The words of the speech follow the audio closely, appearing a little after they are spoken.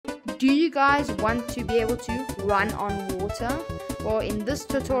Do you guys want to be able to run on water? Well, in this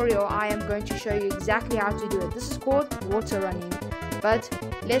tutorial, I am going to show you exactly how to do it. This is called water running, but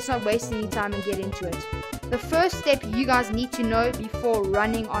let's not waste any time and get into it. The first step you guys need to know before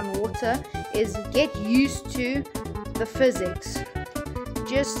running on water is get used to the physics.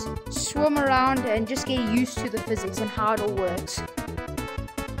 Just swim around and just get used to the physics and how it all works.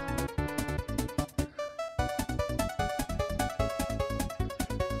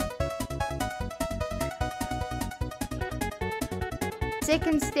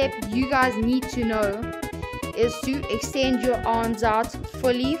 Second step you guys need to know is to extend your arms out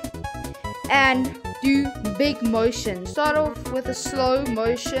fully and do big motions. Start off with a slow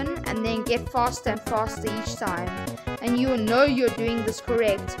motion and then get faster and faster each time. And you will know you're doing this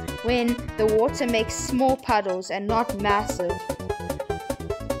correct when the water makes small puddles and not massive.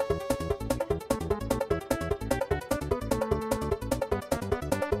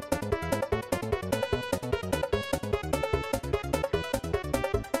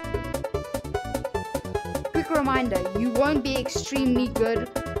 Quick reminder, you won't be extremely good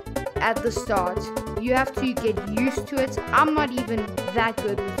at the start. You have to get used to it. I'm not even that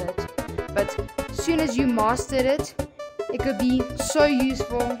good with it, but as soon as you mastered it, it could be so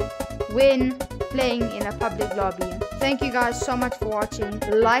useful when playing in a public lobby. Thank you guys so much for watching.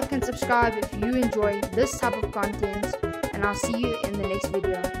 Like and subscribe if you enjoy this type of content, and I'll see you in the next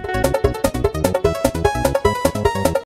video.